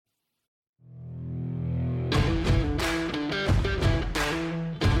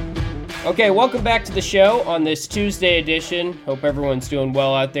Okay, welcome back to the show on this Tuesday edition. Hope everyone's doing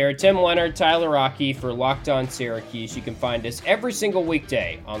well out there. Tim Leonard, Tyler Rocky for Locked On Syracuse. You can find us every single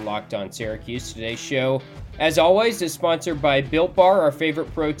weekday on Locked On Syracuse. Today's show, as always, is sponsored by Built Bar, our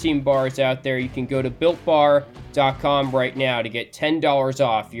favorite protein bars out there. You can go to BuiltBar.com right now to get $10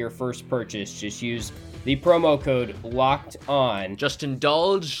 off your first purchase. Just use the promo code Locked On. Just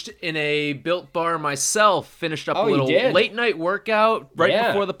indulged in a Built Bar myself. Finished up a little late night workout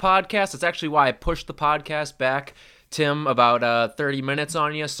before the podcast. That's actually why I pushed the podcast back, Tim, about 30 minutes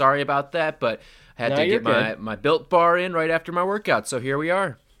on you. Sorry about that, but I had to get my Built Bar in right after my workout. So here we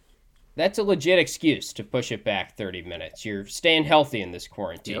are. That's a legit excuse to push it back 30 minutes. You're staying healthy in this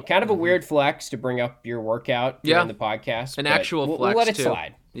quarantine. Yep. Kind of a weird flex to bring up your workout during the podcast. An actual flex, we'll let it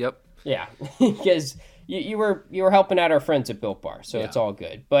slide. Yep. Yeah, because you were helping out our friends at Built Bar, so it's all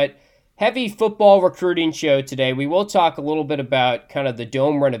good. But heavy football recruiting show today. We will talk a little bit about kind of the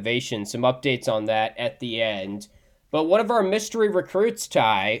dome renovation, some updates on that at the end. But one of our mystery recruits,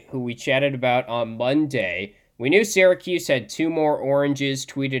 Ty, who we chatted about on Monday, we knew Syracuse had 2 more oranges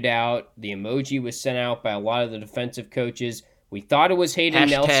tweeted out. The emoji was sent out by a lot of the defensive coaches. We thought it was Hayden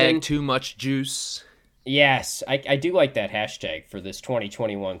Nelson. # too much juice. Yes, I do like that hashtag for this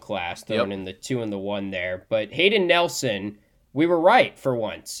 2021 class, throwing in the 2 and the 1 there. But Hayden Nelson, we were right for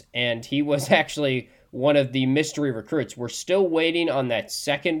once, and he was actually one of the mystery recruits. We're still waiting on that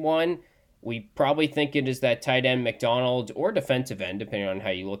second one. We probably think it is that tight end McDonald or defensive end, depending on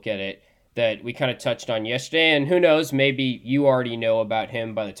how you look at it, that we kind of touched on yesterday. And who knows, maybe you already know about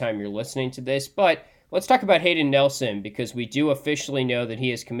him by the time you're listening to this. But let's talk about Hayden Nelson, because we do officially know that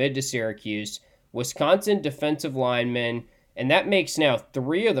he is committed to Syracuse. Wisconsin defensive lineman, and that makes now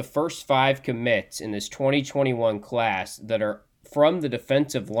 3 of the first 5 commits in this 2021 class that are from the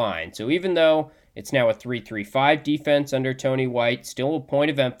defensive line. So even though it's now a 3-3-5 defense under Tony White, still a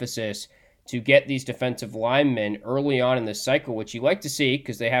point of emphasis to get these defensive linemen early on in the cycle, which you like to see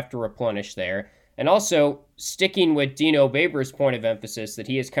because they have to replenish there. And also sticking with Dino Babers' point of emphasis that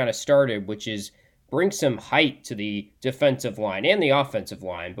he has kind of started, which is bring some height to the defensive line and the offensive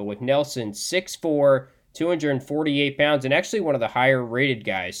line. But with Nelson, 6'4", 248 pounds, and actually one of the higher rated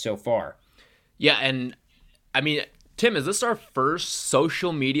guys so far. Yeah, and I mean, Tim, is this our first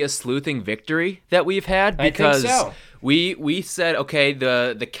social media sleuthing victory that we've had? Because I think so. We said, okay,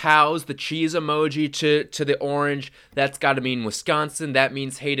 the cows, the cheese emoji to the orange, that's got to mean Wisconsin. That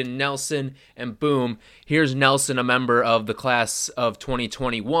means Hayden Nelson. And boom, here's Nelson, a member of the class of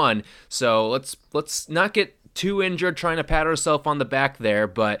 2021. So let's not get too injured trying to pat ourselves on the back there.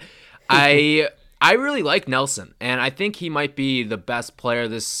 But I really like Nelson, and I think he might be the best player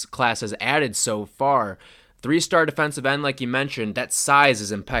this class has added so far. 3-star defensive end, like you mentioned. That size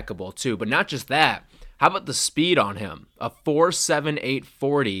is impeccable too. But not just that. How about the speed on him? A 4.78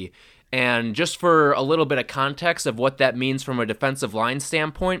 40. And just for a little bit of context of what that means from a defensive line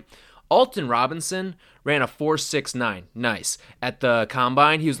standpoint, Alton Robinson ran a 4.69. Nice. At the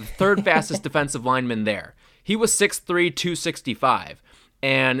combine, he was the 3rd fastest defensive lineman there. He was 6'3", 265.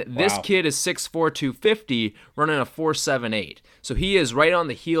 And this kid is 6'4", 250, running a 4.78. So he is right on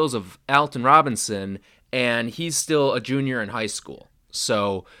the heels of Alton Robinson, and he's still a junior in high school.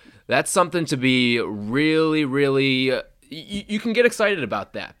 So that's something to be really, really you can get excited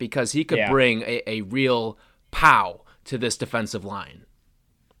about that, because he could bring a real pow to this defensive line.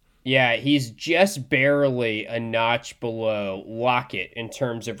 Yeah, he's just barely a notch below Lockett in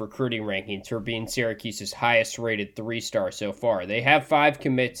terms of recruiting rankings for being Syracuse's highest rated 3-star so far. They have 5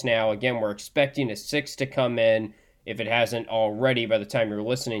 commits now. Again, we're expecting a 6th to come in if it hasn't already by the time you're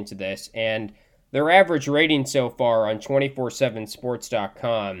listening to this. And their average rating so far on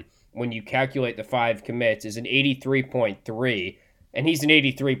 247sports.com, when you calculate the 5 commits, is an 83.3, and he's an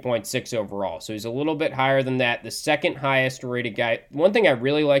 83.6 overall. So he's a little bit higher than that. The second highest rated guy. One thing I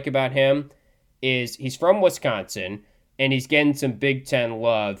really like about him is he's from Wisconsin, and he's getting some Big Ten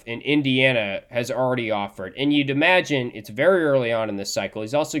love, and Indiana has already offered. And you'd imagine it's very early on in this cycle.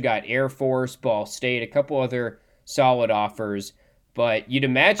 He's also got Air Force, Ball State, a couple other solid offers. But you'd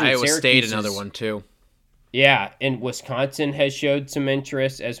imagine Iowa State, another one too. Yeah, and Wisconsin has showed some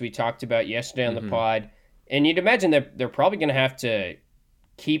interest, as we talked about yesterday on the pod. And you'd imagine that they're probably going to have to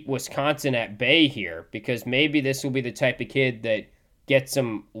keep Wisconsin at bay here, because maybe this will be the type of kid that gets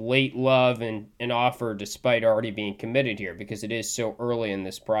some late love and an offer despite already being committed here, because it is so early in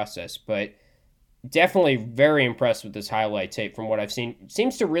this process. But definitely very impressed with this highlight tape from what I've seen. It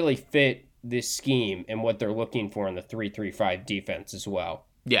seems to really fit this scheme and what they're looking for in the 3-3-5 defense as well.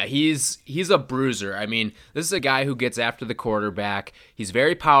 Yeah, he's a bruiser. I mean, this is a guy who gets after the quarterback. He's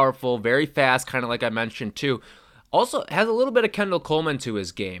very powerful, very fast, kind of like I mentioned too. Also has a little bit of Kendall Coleman to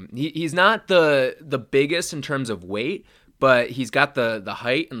his game. He's not the biggest in terms of weight, but he's got the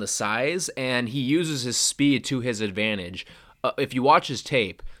height and the size, and he uses his speed to his advantage. If you watch his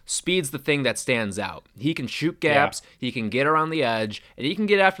tape, speed's the thing that stands out. He can shoot gaps, he can get around the edge, and he can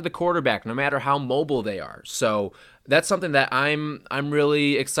get after the quarterback no matter how mobile they are. So that's something that I'm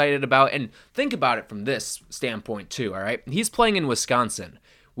really excited about. And think about it from this standpoint too, all right? He's playing in Wisconsin.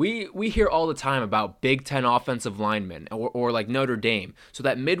 We hear all the time about Big Ten offensive linemen or like Notre Dame. So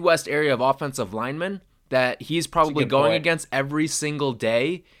that Midwest area of offensive linemen that he's probably going against every single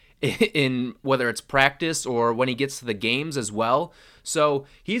day in whether it's practice or when he gets to the games as well. So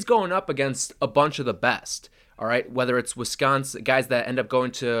he's going up against a bunch of the best, all right? Whether it's Wisconsin, guys that end up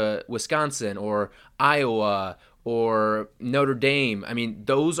going to Wisconsin or Iowa or Notre Dame. I mean,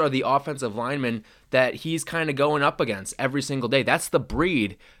 those are the offensive linemen that he's kind of going up against every single day. That's the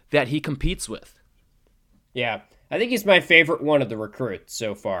breed that he competes with. Yeah, I think he's my favorite one of the recruits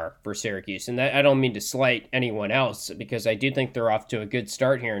so far for Syracuse. And that, I don't mean to slight anyone else, because I do think they're off to a good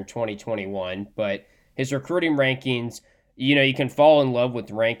start here in 2021. But his recruiting rankings, you know, you can fall in love with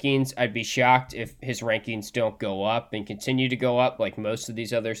rankings. I'd be shocked if his rankings don't go up and continue to go up like most of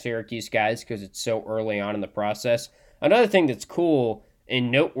these other Syracuse guys, because it's so early on in the process. Another thing that's cool and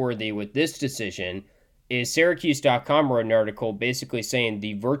noteworthy with this decision is Syracuse.com wrote an article basically saying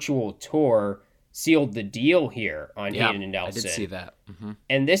the virtual tour sealed the deal here on Hayden Nelson. I did see that. Mm-hmm.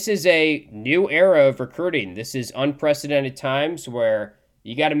 And this is a new era of recruiting. This is unprecedented times where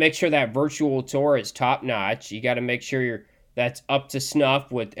you got to make sure that virtual tour is top notch. You got to make sure that's up to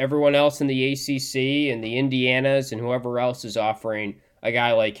snuff with everyone else in the ACC and the Indianas and whoever else is offering a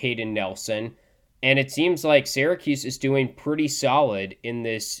guy like Hayden Nelson. And it seems like Syracuse is doing pretty solid in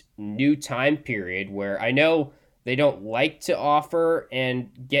this new time period where I know they don't like to offer and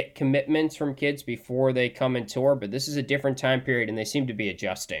get commitments from kids before they come and tour, but this is a different time period and they seem to be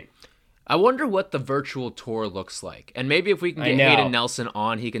adjusting. I wonder what the virtual tour looks like. And maybe if we can get Hayden Nelson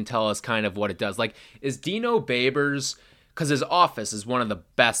on, he can tell us kind of what it does. Like, is Dino Babers, because his office is one of the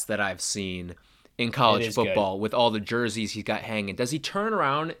best that I've seen in college football with all the jerseys he's got hanging. Does he turn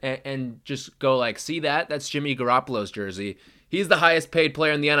around and just go like, see that? That's Jimmy Garoppolo's jersey. He's the highest paid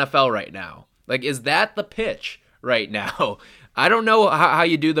player in the NFL right now. Like, is that the pitch right now? I don't know how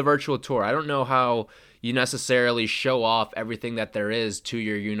you do the virtual tour. I don't know how you necessarily show off everything that there is to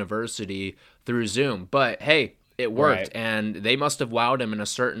your university through Zoom. But hey, it worked, and they must have wowed him in a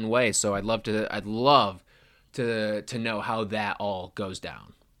certain way. So I'd love to know how that all goes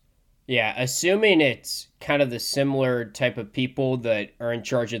down. Yeah, assuming it's kind of the similar type of people that are in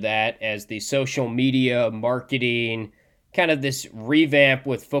charge of that as the social media marketing, kind of this revamp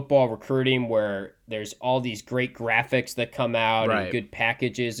with football recruiting where there's all these great graphics that come out and good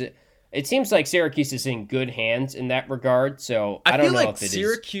packages. It seems like Syracuse is in good hands in that regard, so I don't know if it is.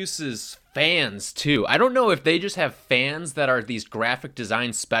 Syracuse's fans, too. I don't know if they just have fans that are these graphic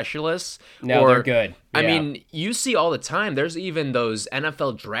design specialists. No, they're good. Yeah. I mean, you see all the time. There's even those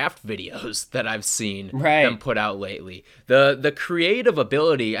NFL draft videos that I've seen them put out lately. The creative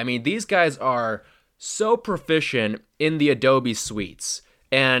ability, I mean, these guys are so proficient in the Adobe suites.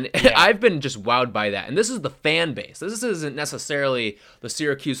 And I've been just wowed by that. And this is the fan base. This isn't necessarily the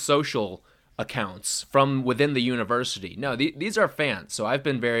Syracuse social accounts from within the university. No, these are fans. So I've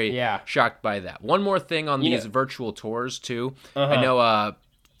been very shocked by that. One more thing on these virtual tours, too. I know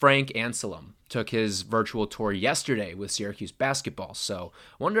Frank Anselm took his virtual tour yesterday with Syracuse basketball. So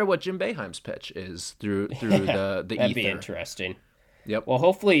I wonder what Jim Boeheim's pitch is through the That'd ether. Be interesting. Yep. Well,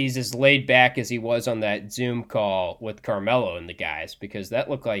 hopefully he's as laid back as he was on that Zoom call with Carmelo and the guys, because that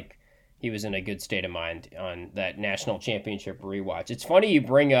looked like he was in a good state of mind on that national championship rewatch. It's funny you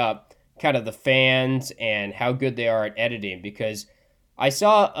bring up kind of the fans and how good they are at editing, because I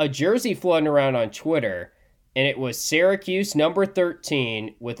saw a jersey floating around on Twitter, and it was Syracuse number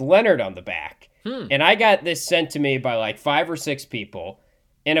 13 with Leonard on the back. And I got this sent to me by like 5 or 6 people.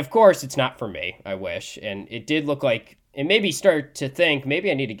 And of course, it's not for me, I wish. And it did look like, it made me start to think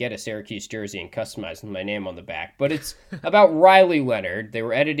maybe I need to get a Syracuse jersey and customize my name on the back. But it's about Riley Leonard. They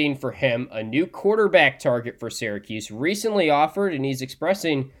were editing for him, a new quarterback target for Syracuse, recently offered, and he's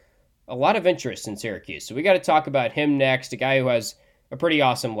expressing a lot of interest in Syracuse. So we got to talk about him next, a guy who has a pretty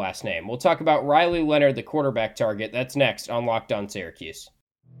awesome last name. We'll talk about Riley Leonard, the quarterback target. That's next on Locked On Syracuse.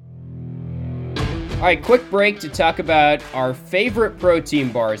 All right, quick break to talk about our favorite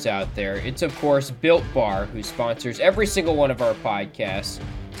protein bars out there. It's, of course, Built Bar, who sponsors every single one of our podcasts.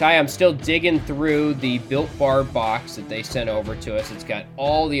 Ty, I'm still digging through the Built Bar box that they sent over to us. It's got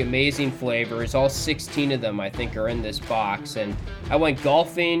all the amazing flavors. All 16 of them, I think, are in this box. And I went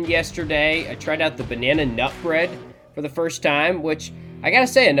golfing yesterday. I tried out the banana nut bread for the first time, which I gotta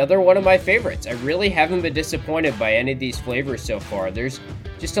say, another one of my favorites. I really haven't been disappointed by any of these flavors so far. There's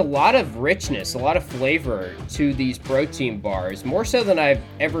just a lot of richness, a lot of flavor to these protein bars, more so than I've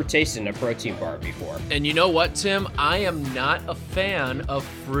ever tasted in a protein bar before. And you know what, Tim? I am not a fan of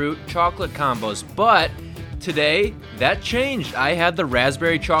fruit chocolate combos, but today that changed. I had the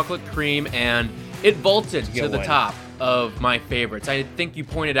raspberry chocolate cream and it vaulted to the top of my favorites. I think you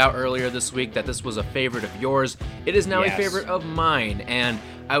pointed out earlier this week that this was a favorite of yours. It is now a favorite of mine, and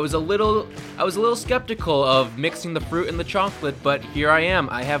I was a little skeptical of mixing the fruit and the chocolate, but here I am.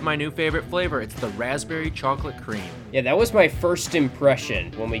 I have my new favorite flavor. It's the raspberry chocolate cream. Yeah, that was my first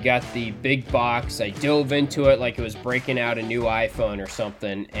impression when we got the big box. I dove into it like it was breaking out a new iPhone or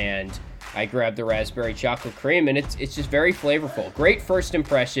something, and I grabbed the raspberry chocolate cream, and it's just very flavorful. Great first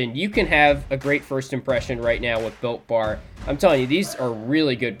impression. You can have a great first impression right now with Built Bar. I'm telling you, these are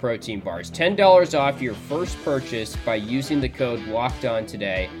really good protein bars. $10 off your first purchase by using the code LOCKEDON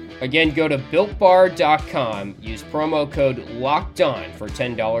today. Again, go to BuiltBar.com. Use promo code LOCKEDON for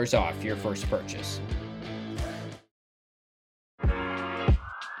 $10 off your first purchase.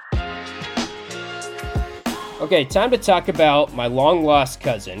 Okay, time to talk about my long-lost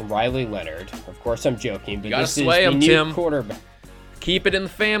cousin, Riley Leonard. Of course, I'm joking, but this is the new quarterback. Keep it in the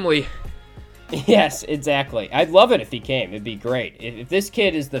family. Yes, exactly. I'd love it if he came. It'd be great. If this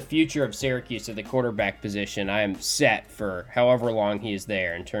kid is the future of Syracuse at the quarterback position, I am set for however long he is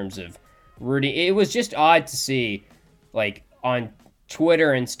there in terms of rooting. It was just odd to see, like, on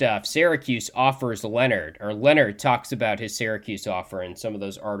Twitter and stuff, Syracuse offers Leonard, or Leonard talks about his Syracuse offer in some of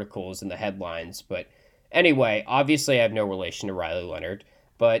those articles and the headlines, but anyway, obviously I have no relation to Riley Leonard,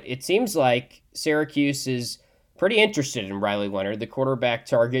 but it seems like Syracuse is pretty interested in Riley Leonard, the quarterback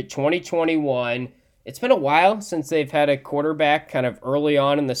target, 2021. It's been a while since they've had a quarterback kind of early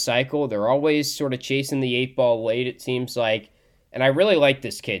on in the cycle. They're always sort of chasing the 8-ball late, it seems like. And I really like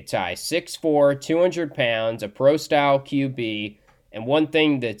this kid, Ty. 6'4", 200 pounds, a pro-style QB. And one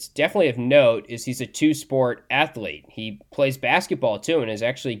thing that's definitely of note is he's a two-sport athlete. He plays basketball, too, and is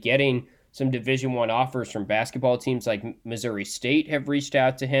actually getting some Division I offers from basketball teams like Missouri State have reached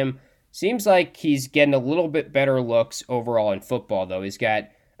out to him. Seems like he's getting a little bit better looks overall in football, though. He's got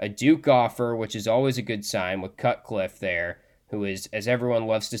a Duke offer, which is always a good sign, with Cutcliffe there, who is, as everyone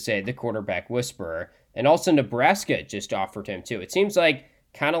loves to say, the quarterback whisperer. And also Nebraska just offered him, too. It seems like,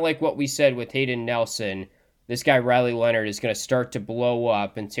 kind of like what we said with Hayden Nelson, this guy Riley Leonard is going to start to blow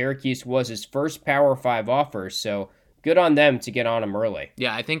up, and Syracuse was his first Power 5 offer, so good on them to get on him early.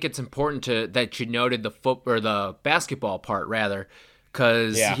 Yeah, I think it's important that you noted the basketball part rather,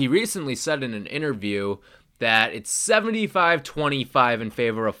 because he recently said in an interview that it's 75-25 in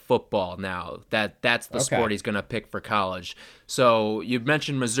favor of football now. That's the sport he's going to pick for college. So you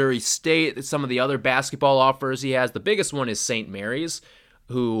mentioned Missouri State, some of the other basketball offers he has. The biggest one is St. Mary's,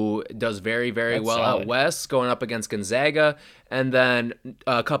 who does very, very well out west, going up against Gonzaga. And then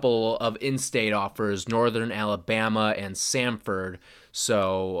a couple of in-state offers, Northern Alabama and Samford.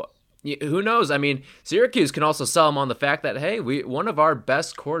 So who knows? I mean, Syracuse can also sell them on the fact that, hey, one of our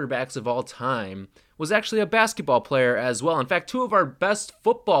best quarterbacks of all time was actually a basketball player as well. In fact, two of our best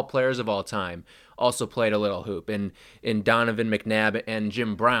football players of all time also played a little hoop in Donovan McNabb and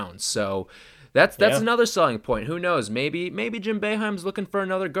Jim Brown. So that's another selling point. Who knows? Maybe Jim Boeheim's looking for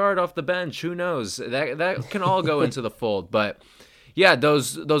another guard off the bench. Who knows? That can all go into the fold. But yeah,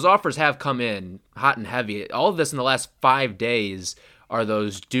 those offers have come in hot and heavy. All of this in the last 5 days are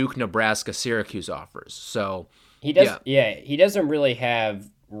those Duke, Nebraska, Syracuse offers. So he doesn't really have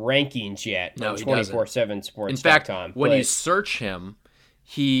rankings yet on 247sports.com. In fact, when you search him,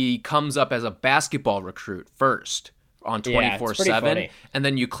 he comes up as a basketball recruit first on 24/7, and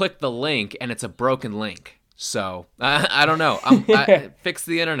then you click the link and it's a broken link. So I don't know. Fix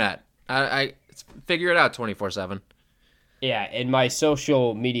the internet. I figure it out 24/7. Yeah, and my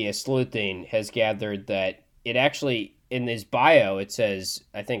social media sleuthing has gathered that it actually, in his bio, it says,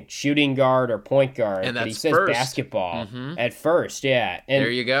 I think, shooting guard or point guard, and but he says first. basketball at first, yeah. And there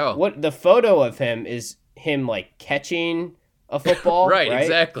you go. What the photo of him is him, like, catching a football, right?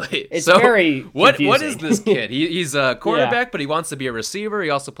 Exactly. It's very confusing. What is this kid? He's a quarterback, but he wants to be a receiver. He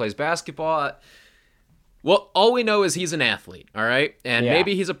also plays basketball. Well, all we know is he's an athlete, all right? And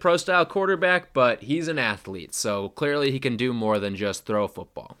maybe he's a pro-style quarterback, but he's an athlete, so clearly he can do more than just throw a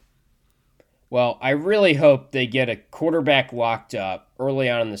football. Well, I really hope they get a quarterback locked up early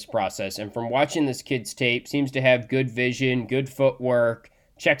on in this process. And from watching this kid's tape, seems to have good vision, good footwork,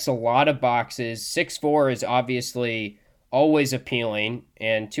 checks a lot of boxes. 6'4" is obviously always appealing,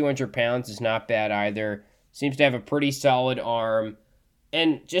 and 200 pounds is not bad either. Seems to have a pretty solid arm.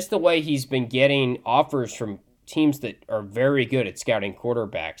 And just the way he's been getting offers from teams that are very good at scouting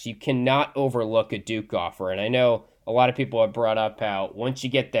quarterbacks, you cannot overlook a Duke offer. And I know a lot of people have brought up how once you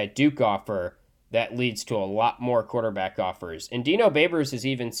get that Duke offer, that leads to a lot more quarterback offers. And Dino Babers has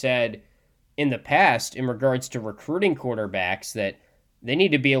even said in the past, in regards to recruiting quarterbacks, that they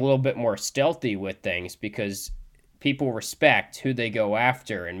need to be a little bit more stealthy with things because people respect who they go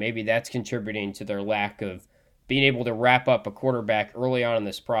after. And maybe that's contributing to their lack of being able to wrap up a quarterback early on in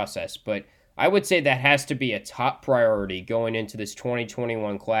this process. But I would say that has to be a top priority going into this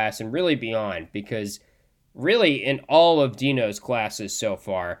 2021 class and really beyond, because really in all of Dino's classes so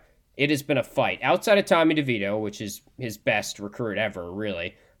far, it has been a fight. Outside of Tommy DeVito, which is his best recruit ever,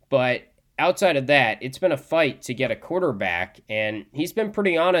 really. But outside of that, it's been a fight to get a quarterback, and he's been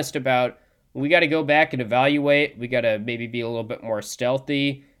pretty honest about, we got to go back and evaluate. We got to maybe be a little bit more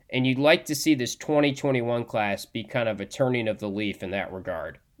stealthy. And you'd like to see this 2021 class be kind of a turning of the leaf in that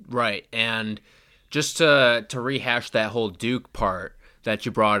regard. Right. And just to rehash that whole Duke part that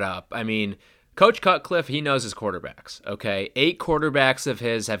you brought up, I mean, Coach Cutcliffe, he knows his quarterbacks, okay? 8 quarterbacks of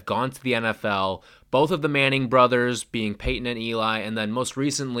his have gone to the NFL, both of the Manning brothers being Peyton and Eli, and then most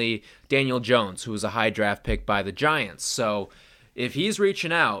recently Daniel Jones, who was a high draft pick by the Giants. So if he's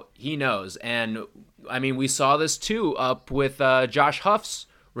reaching out, he knows. And, I mean, we saw this too up with Josh Huff's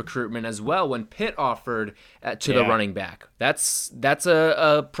recruitment as well when Pitt offered to the running back. That's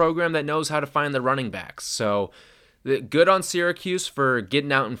a program that knows how to find the running backs. So good on Syracuse for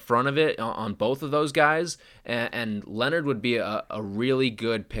getting out in front of it on both of those guys. And Leonard would be a really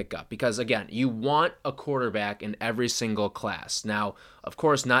good pickup because, again, you want a quarterback in every single class. Now, of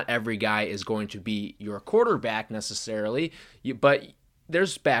course, not every guy is going to be your quarterback necessarily, but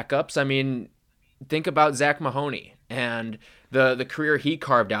there's backups. I mean, think about Zach Mahoney and the career he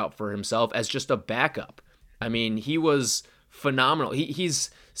carved out for himself as just a backup. I mean, he was phenomenal. He's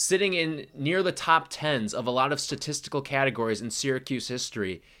sitting in near the top 10s of a lot of statistical categories in Syracuse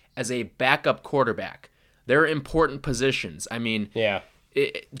history as a backup quarterback. They're important positions. I mean,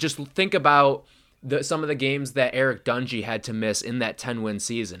 just think about some of the games that Eric Dungy had to miss in that 10-win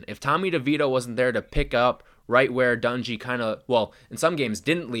season. If Tommy DeVito wasn't there to pick up right where Dungy kind of, well, in some games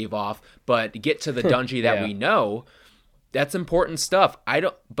didn't leave off, but get to the Dungy that we know, that's important stuff.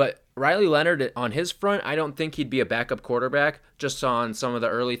 But Riley Leonard on his front, I don't think he'd be a backup quarterback just on some of the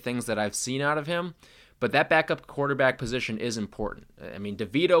early things that I've seen out of him. But that backup quarterback position is important. I mean,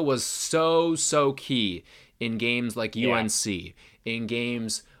 DeVito was so key in games like UNC, in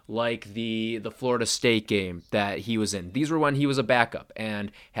games like the Florida State game that he was in. These were when he was a backup,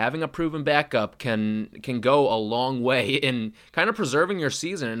 and having a proven backup can go a long way in kind of preserving your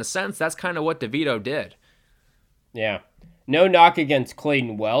season. In a sense, that's kind of what DeVito did. Yeah. No knock against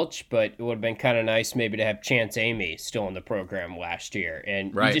Clayton Welch, but it would have been kind of nice maybe to have Chance Amy still in the program last year.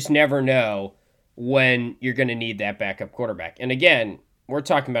 And you just never know when you're going to need that backup quarterback. And again, we're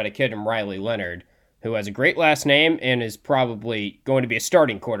talking about a kid in Riley Leonard who has a great last name and is probably going to be a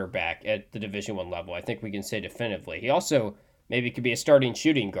starting quarterback at the Division I level. I think we can say definitively. He also maybe could be a starting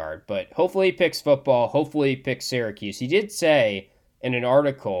shooting guard, but hopefully he picks football. Hopefully he picks Syracuse. He did say in an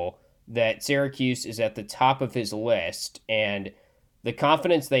article that Syracuse is at the top of his list, and the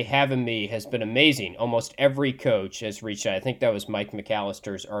confidence they have in me has been amazing. Almost every coach has reached out. I think that was Mike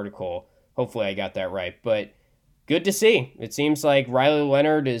McAllister's article. Hopefully I got that right. But good to see. It seems like Riley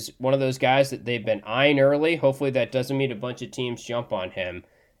Leonard is one of those guys that they've been eyeing early. Hopefully that doesn't mean a bunch of teams jump on him,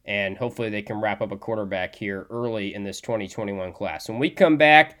 and hopefully they can wrap up a quarterback here early in this 2021 class. When we come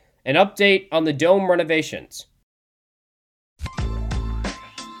back, an update on the Dome renovations.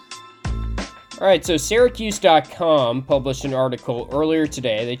 All right, so Syracuse.com published an article earlier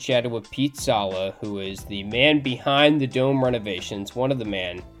today. They chatted with Pete Sala, who is the man behind the Dome renovations, one of the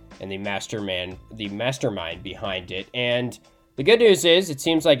men and the mastermind behind it. And the good news is it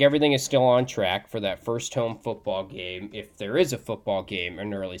seems like everything is still on track for that first home football game, if there is a football game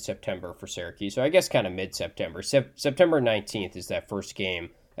in early September for Syracuse. So I guess kind of mid-September. September 19th is that first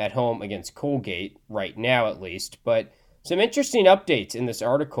game at home against Colgate, right now at least. But some interesting updates in this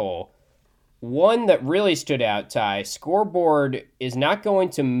article. One that really stood out, Ty, scoreboard is not going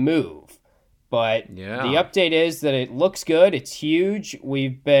to move, but the update is that it looks good. It's huge.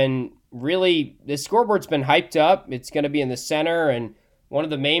 The scoreboard's been hyped up. It's going to be in the center, and one of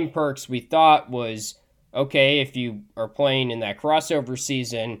the main perks we thought was, okay, if you are playing in that crossover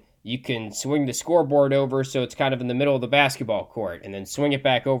season, you can swing the scoreboard over so it's kind of in the middle of the basketball court, and then swing it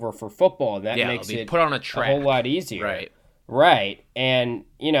back over for football, and that makes it put on a track. A whole lot easier. Right. Right. And,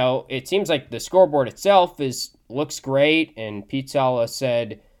 it seems like the scoreboard itself looks great. And Pete Sala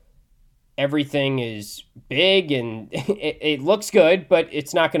said everything is big and it looks good, but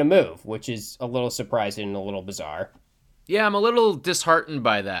it's not going to move, which is a little surprising and a little bizarre. Yeah, I'm a little disheartened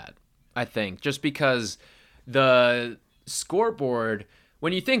by that, I think, just because the scoreboard,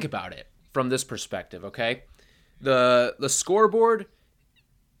 when you think about it from this perspective, okay, the scoreboard,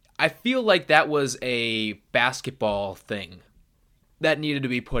 I feel like that was a basketball thing that needed to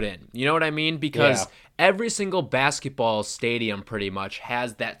be put in. You know what I mean? Because every single basketball stadium pretty much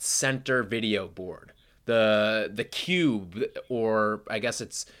has that center video board, the cube, or I guess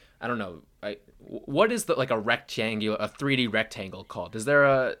it's, I don't know, what is like a 3D rectangle called? Is there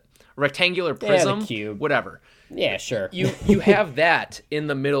a rectangular prism? The cube. Whatever. Yeah, sure. You have that in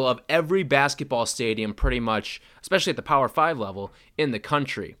the middle of every basketball stadium pretty much, especially at the Power 5 level in the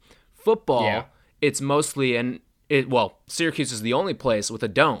country. Football, it's mostly Syracuse is the only place with a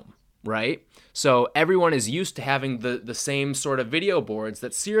dome, right? So everyone is used to having the same sort of video boards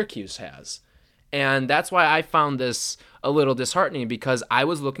that Syracuse has. And that's why I found this a little disheartening, because I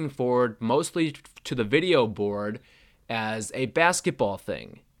was looking forward mostly to the video board as a basketball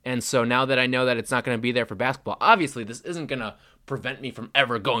thing. And so now that I know that it's not going to be there for basketball, obviously this isn't going to prevent me from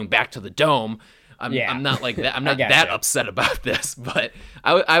ever going back to the dome. I'm not like that. I'm not that upset about this, but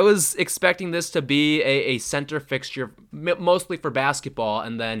I was expecting this to be a center fixture, mostly for basketball,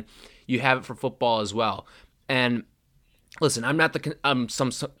 and then you have it for football as well. And listen, I'm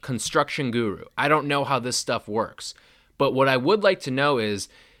some construction guru. I don't know how this stuff works, but what I would like to know is,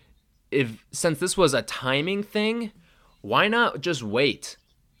 since this was a timing thing, why not just wait?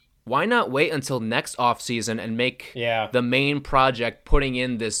 Why not wait until next offseason and make the main project putting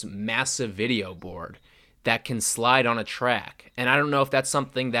in this massive video board that can slide on a track? And I don't know if that's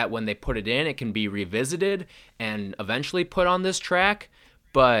something that when they put it in, it can be revisited and eventually put on this track.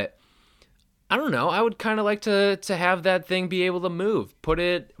 But I don't know. I would kind of like to have that thing be able to move, put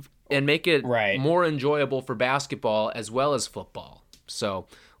it and make it more enjoyable for basketball as well as football. So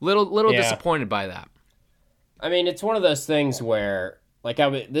little disappointed by that. I mean, it's one of those things where,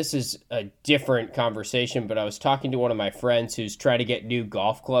 this is a different conversation, but I was talking to one of my friends who's trying to get new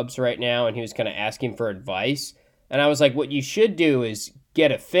golf clubs right now, and he was kind of asking for advice. And I was like, what you should do is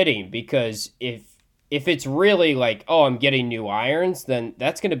get a fitting, because if it's really like, oh, I'm getting new irons, then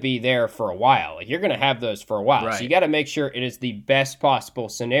that's going to be there for a while. Like, you're going to have those for a while. Right. So you got to make sure it is the best possible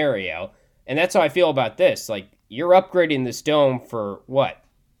scenario. And that's how I feel about this. Like, you're upgrading this dome for,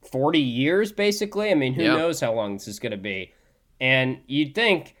 40 years, basically? I mean, who knows how long this is going to be. And you'd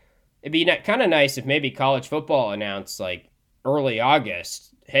think it'd be kind of nice if maybe college football announced, early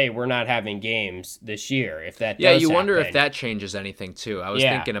August, hey, we're not having games this year. If that does you wonder happen. If that changes anything, too. I was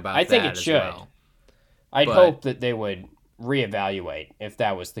thinking about that I think it should. Well. I'd hope that they would reevaluate if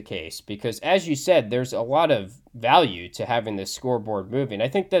that was the case, because as you said, there's a lot of value to having this scoreboard moving. I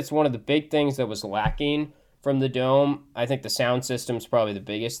think that's one of the big things that was lacking from the dome. I think the sound system's probably the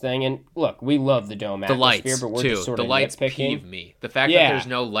biggest thing. And look, we love the dome atmosphere, lights, but we're too. just sort the of lights nitpicking. Peeve me. The fact that there's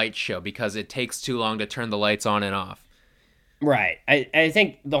no light show, because it takes too long to turn the lights on and off. Right. I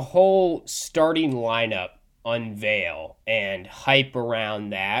think the whole starting lineup unveil and hype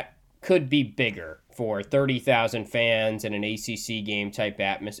around that could be bigger for 30,000 fans and an ACC game type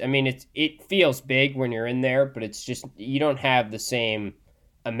atmosphere. I mean, it feels big when you're in there, but it's just, you don't have the same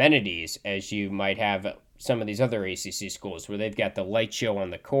amenities as you might have at some of these other ACC schools where they've got the light show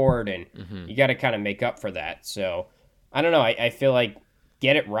on the court, and you got to kind of make up for that. So I don't know. I feel like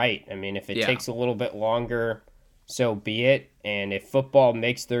get it right. I mean, if it takes a little bit longer, so be it. And if football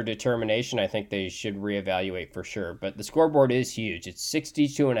makes their determination, I think they should reevaluate for sure. But the scoreboard is huge. It's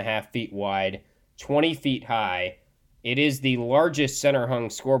 62.5 feet wide, 20 feet high. It is the largest center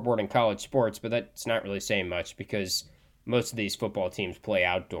hung scoreboard in college sports, but that's not really saying much because most of these football teams play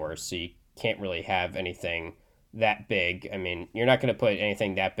outdoors, so you can't really have anything that big. I mean, you're not going to put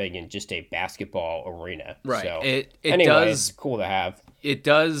anything that big in just a basketball arena. Right. So, it it's cool to have. It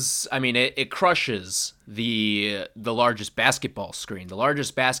does. I mean, it crushes the largest basketball screen. The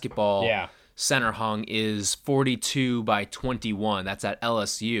largest basketball center hung is 42 by 21. That's at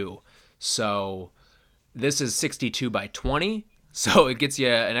LSU. So this is 62 by 20. So it gets you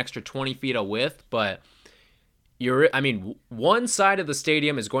an extra 20 feet of width, but one side of the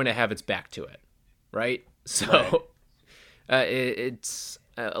stadium is going to have its back to it, right? So it's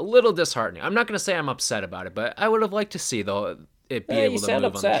a little disheartening. I'm not going to say I'm upset about it, but I would have liked to see it be able to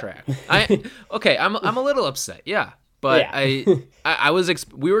move upset. on the track. I'm a little upset, but I was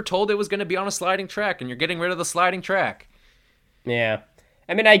we were told it was going to be on a sliding track, and you're getting rid of the sliding track. Yeah,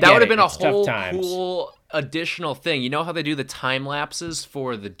 I mean, that would have been a whole cool additional thing. You know how they do the time lapses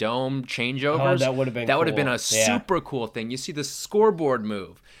for the dome changeovers? Oh, that would have been That would have cool. been a super cool thing. You see the scoreboard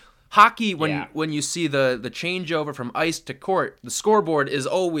move. Hockey, when Yeah. when you see the changeover from ice to court, the scoreboard is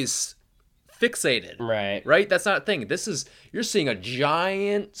always fixated. Right? That's not a thing. You're seeing a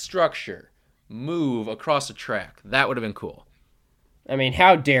giant structure move across a track. That would have been cool. I mean,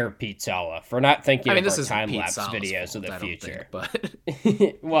 how dare Pete Sala for not thinking of this our isn't Pete time-lapse Sala's videos of fault, the I don't future.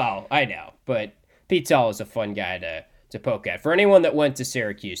 think, but Well, I know, but Pete Sala is a fun guy to poke at. For anyone that went to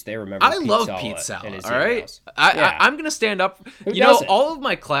Syracuse, they remember I Pete love Sala Pete Sala, and his all right? emails. I'm going to stand up. Who You know, doesn't? all of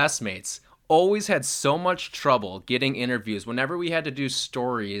my classmates always had so much trouble getting interviews whenever we had to do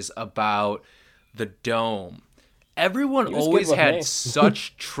stories about the Dome. Everyone was good always with had me.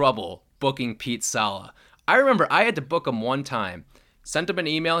 such trouble booking Pete Sala. I remember I had to book him one time. Sent him an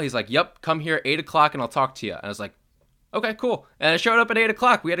email. He's like, yep, come here at 8 o'clock and I'll talk to you. And I was like, okay, cool. And I showed up at 8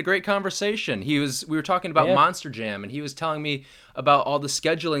 o'clock. We had a great conversation. We were talking about Monster Jam, and he was telling me about all the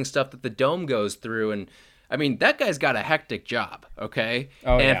scheduling stuff that the Dome goes through. And I mean, that guy's got a hectic job, okay?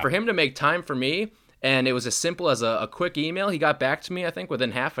 Oh, and yeah. for him to make time for me, and it was as simple as a quick email. He got back to me, I think,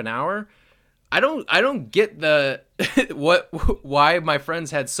 within half an hour. I don't get the why my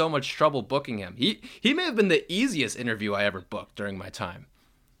friends had so much trouble booking him. He may have been the easiest interview I ever booked during my time.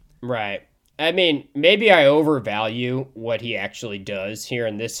 Right. I mean, maybe I overvalue what he actually does here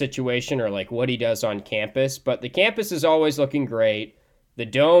in this situation, or like what he does on campus, but the campus is always looking great. The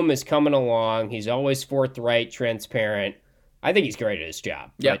Dome is coming along. He's always forthright, transparent. I think he's great at his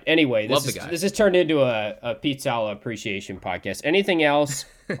job. Yeah. But anyway, Love the guy. this has turned into a Pete Sala appreciation podcast. Anything else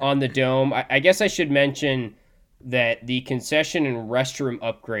on the Dome? I guess I should mention that the concession and restroom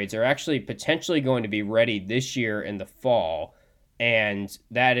upgrades are actually potentially going to be ready this year in the fall. And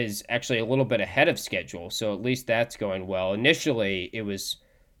that is actually a little bit ahead of schedule. So at least that's going well. Initially, it was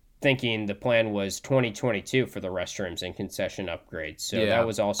thinking the plan was 2022 for the restrooms and concession upgrades. So that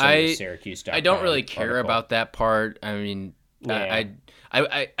was also in the Syracuse.com I don't really care article. about that part. I mean, Yeah.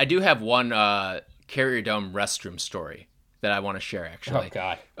 I do have one Carrier Dome restroom story that I want to share, actually. Oh,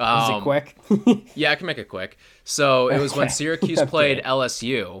 God. Is it quick? Yeah, I can make it quick. So it was when Okay. Syracuse played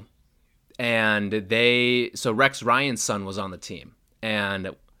LSU, and so Rex Ryan's son was on the team,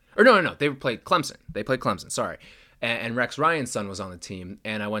 no, they played Clemson. They played Clemson. Sorry. And Rex Ryan's son was on the team,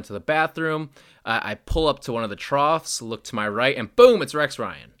 and I went to the bathroom. I pull up to one of the troughs, look to my right, and boom, it's Rex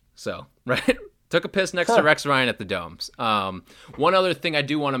Ryan. So, right, took a piss next to Rex Ryan at the Domes. One other thing I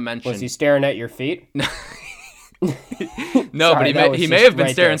do want to mention. Was he staring at your feet? No, Sorry, but that was he may just have been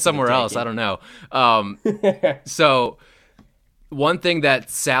right staring there for the somewhere else. taking. I don't know. So one thing that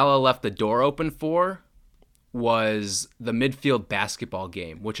Sala left the door open for was the midfield basketball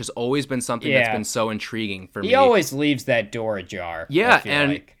game, which has always been something that's Yeah. been so intriguing for me. He always leaves that door ajar. Yeah, I feel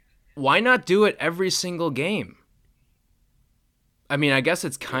and like. why not do it every single game? I mean, I guess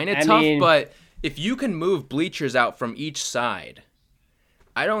it's kind of I tough, mean- but if you can move bleachers out from each side,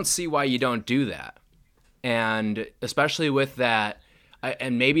 I don't see why you don't do that. And especially with that,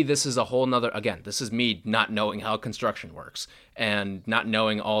 and maybe this is a whole nother, again, this is me not knowing how construction works and not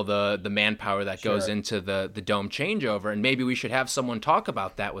knowing all the manpower that goes Sure. into the dome changeover. And maybe we should have someone talk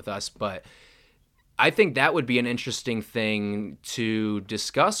about that with us. But I think that would be an interesting thing to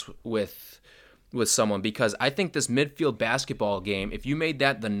discuss with someone, because I think this midfield basketball game, if you made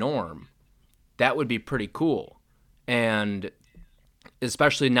that the norm, that would be pretty cool. And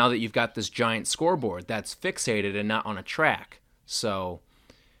especially now that you've got this giant scoreboard that's fixated and not on a track. So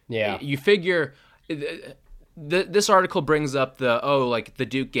Yeah. you figure this article brings up like the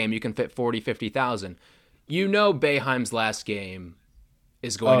Duke game, you can fit 40, 50,000. You know, Boeheim's last game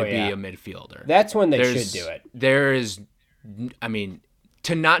is going Oh, to be yeah. a midfielder. That's when they should do it. There is, I mean,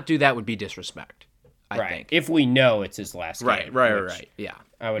 to not do that would be disrespect, I Right. think. If we know it's his last game. which Right. Yeah.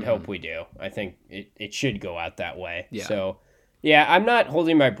 I would hope we do. I think it should go out that way. Yeah. So, yeah, I'm not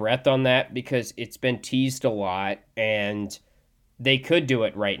holding my breath on that because it's been teased a lot, and they could do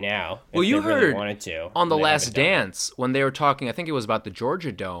it right now. Well, if you they really heard wanted to. on The and they Last haven't done it. Dance when they were talking, I think it was about the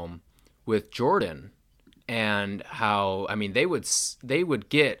Georgia Dome with Jordan, and how, I mean, they would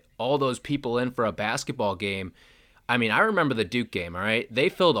get all those people in for a basketball game. I mean, I remember the Duke game, all right? They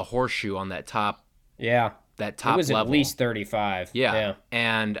filled a horseshoe on that top Yeah. It was level. at least 35. Yeah.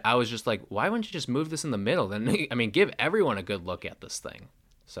 And I was just like, why wouldn't you just move this in the middle? Then, I mean, give everyone a good look at this thing.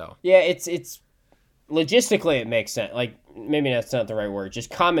 So, Yeah, it's logistically it makes sense. Like, maybe that's not the right word. Just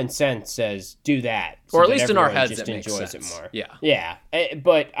common sense says do that. or at that least in our everyone heads, just it makes enjoys sense. it more. Yeah. Yeah,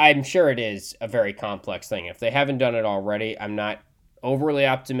 but I'm sure it is a very complex thing. If they haven't done it already, I'm not overly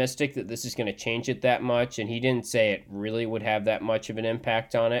optimistic that this is going to change it that much. And he didn't say it really would have that much of an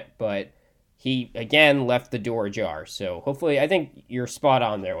impact on it, but he, again, left the door ajar. So hopefully, I think you're spot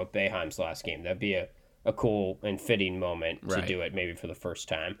on there with Boeheim's last game. That'd be a cool and fitting moment to do it, maybe for the first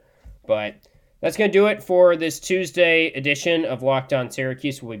time. But that's going to do it for this Tuesday edition of Locked On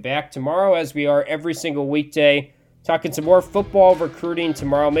Syracuse. We'll be back tomorrow, as we are every single weekday, talking some more football recruiting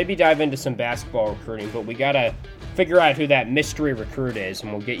tomorrow. Maybe dive into some basketball recruiting, but we got to figure out who that mystery recruit is,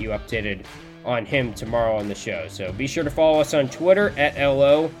 and we'll get you updated on him tomorrow on the show. So be sure to follow us on Twitter at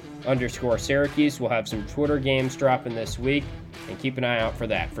LO_Syracuse. We'll have some Twitter games dropping this week, and keep an eye out for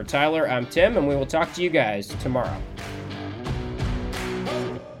that. For Tyler, I'm Tim, and we will talk to you guys tomorrow.